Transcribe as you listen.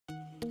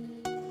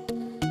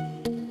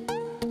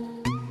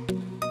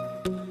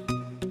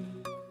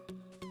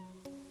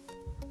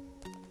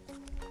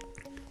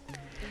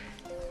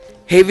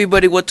Hey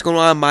everybody, what's going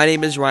on? My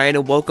name is Ryan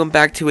and welcome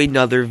back to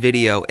another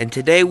video. And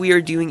today we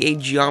are doing a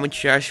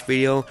Geometry Dash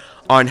video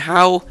on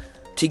how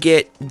to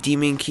get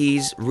demon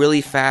keys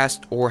really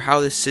fast, or how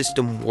the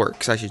system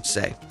works, I should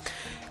say.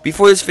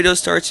 Before this video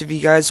starts, if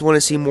you guys want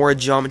to see more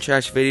Geometry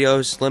Dash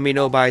videos, let me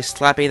know by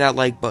slapping that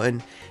like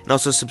button and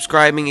also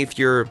subscribing if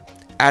you're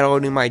at all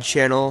new to my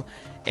channel.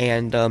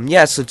 And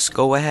yes, let's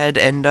go ahead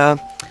and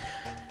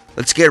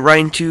let's get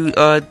right into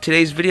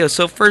today's video.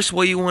 So first,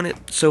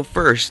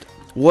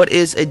 what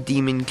is a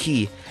demon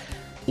key?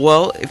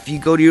 Well, if you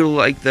go to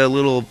like the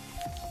little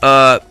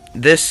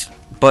this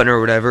button or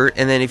whatever,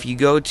 and then if you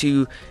go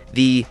to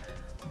the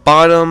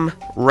bottom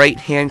right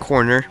hand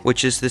corner,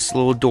 which is this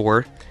little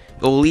door,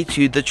 it will lead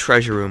to the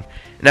treasure room.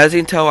 And as you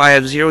can tell, I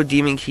have 0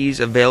 demon keys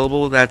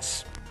available.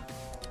 That's,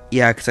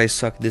 yeah, because I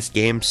suck this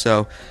game.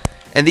 So,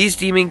 and these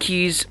demon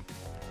keys,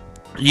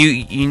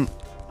 what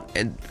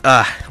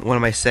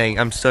am I saying?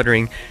 I'm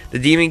stuttering. The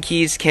demon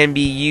keys can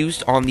be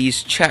used on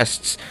these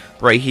chests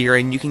right here,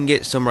 and you can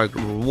get some like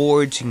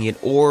rewards. You can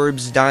get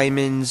orbs,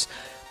 diamonds,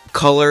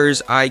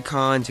 colors,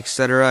 icons,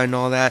 etc., and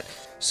all that.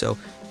 So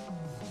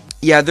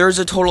yeah, there's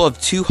a total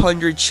of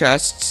 200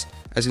 chests,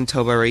 as you can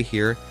tell by right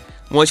here.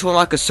 Once you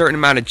unlock a certain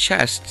amount of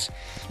chests,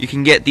 you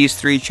can get these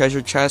 3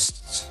 treasure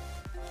chests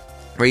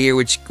right here,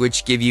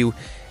 which give you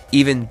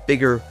even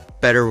bigger,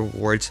 better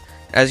rewards.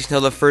 As you can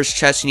tell, the first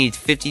chest, you need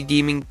 50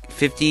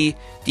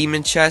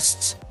 demon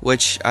chests,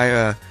 which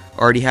I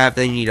already have.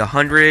 Then you need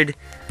 100,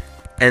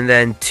 and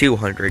then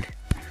 200.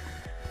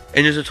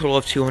 And there's a total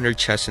of 200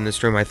 chests in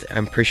this room.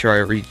 I'm pretty sure I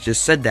already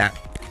just said that.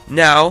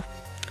 Now,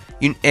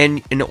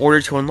 and in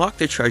order to unlock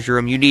the treasure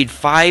room, you need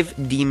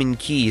 5 demon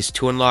keys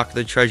to unlock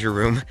the treasure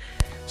room.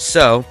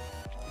 So,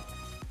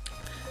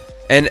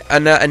 and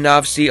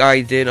obviously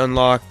I did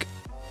unlock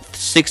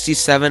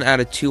 67 out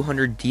of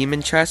 200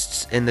 demon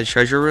chests in the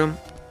treasure room.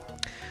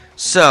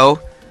 So,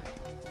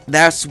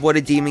 that's what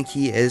a demon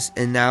key is.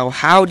 And now,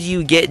 how do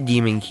you get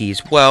demon keys?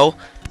 Well,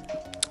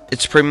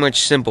 it's pretty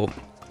much simple.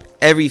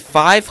 Every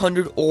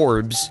 500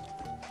 orbs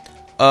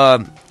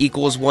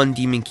equals 1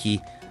 demon key.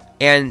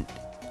 And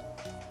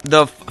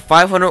the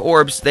 500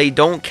 orbs, they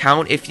don't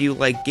count if you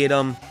like get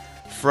them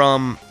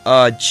from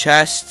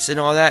chests and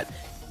all that.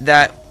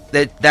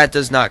 That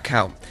does not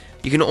count.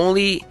 You can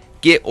only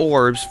get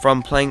orbs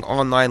from playing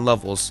online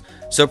levels.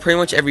 So pretty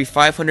much every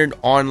 500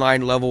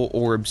 online level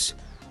orbs,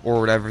 or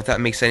whatever, if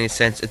that makes any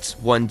sense, it's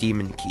 1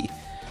 demon key.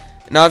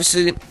 And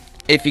obviously,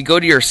 if you go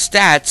to your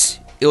stats,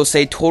 it will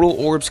say total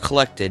orbs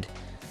collected.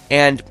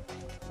 And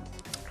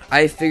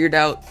I figured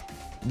out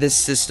this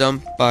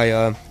system by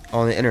on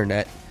the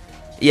internet.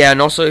 Yeah,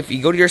 and also if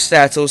you go to your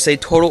stats, it will say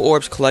total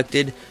orbs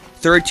collected,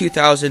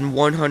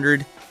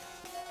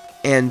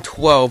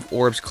 32,112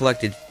 orbs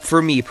collected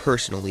for me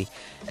personally.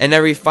 And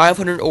every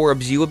 500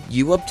 orbs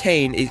you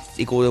obtain is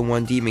equal to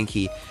 1 demon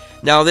key.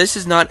 Now this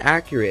is not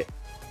accurate,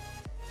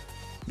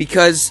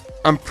 because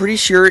I'm pretty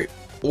sure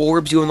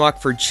orbs you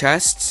unlock for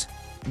chests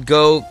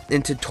go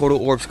into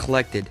total orbs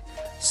collected.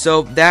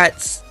 So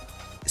that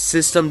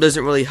system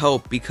doesn't really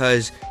help,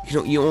 because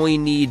you only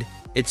need,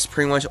 it's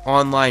pretty much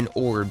online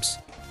orbs,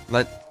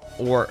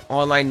 or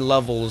online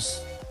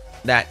levels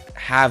that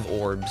have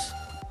orbs.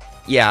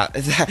 Yeah,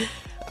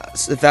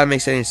 if that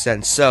makes any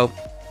sense. So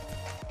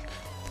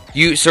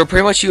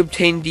pretty much you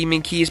obtain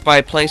demon keys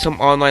by playing some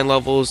online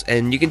levels,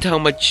 and you can tell how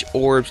much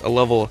orbs a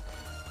level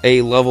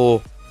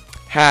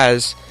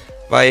has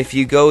by, if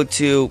you go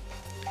to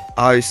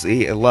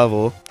obviously a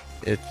level,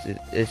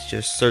 it's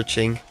just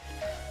searching.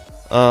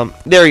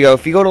 There you go.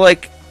 If you go to,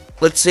 like,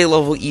 let's say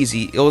level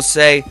easy, it will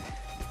say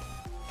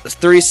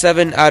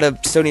 37 out of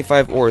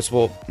 75 orbs.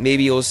 Well,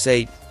 maybe it will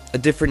say a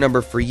different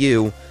number for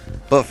you,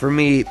 but for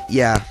me,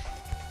 yeah.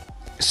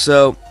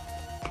 So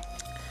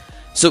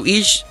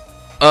each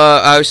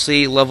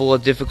obviously level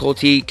of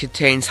difficulty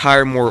contains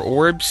higher, more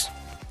orbs,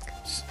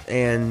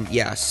 and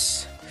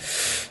yes.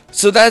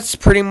 So that's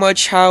pretty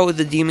much how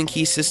the demon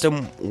key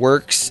system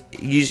works.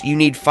 You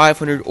need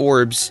 500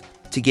 orbs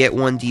to get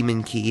 1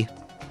 demon key.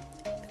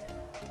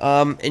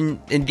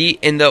 And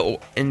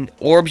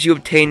orbs you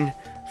obtain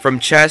from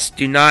chests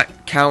do not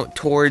count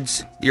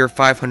towards your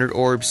 500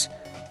 orbs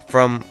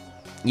from,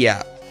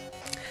 yeah.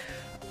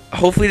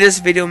 Hopefully this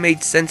video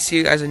made sense to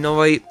you guys. I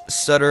know I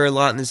stutter a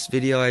lot in this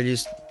video. I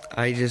don't.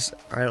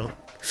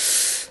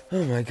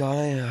 Oh my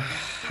god,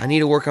 I need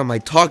to work on my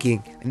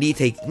talking. I need to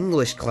take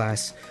English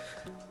class.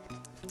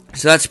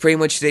 So that's pretty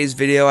much today's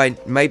video.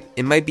 It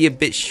might be a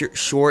bit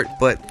short,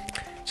 but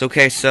it's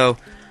okay. So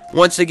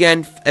once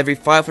again, every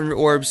 500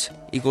 orbs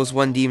equals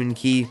 1 demon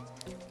key.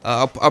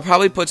 I'll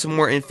probably put some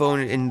more info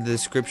in the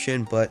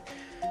description, but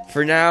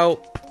for now,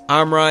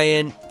 I'm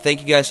Ryan.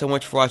 Thank you guys so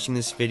much for watching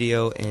this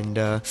video, and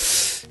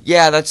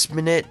yeah, that's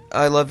been it.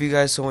 I love you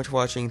guys so much for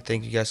watching.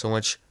 Thank you guys so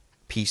much.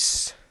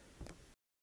 Peace.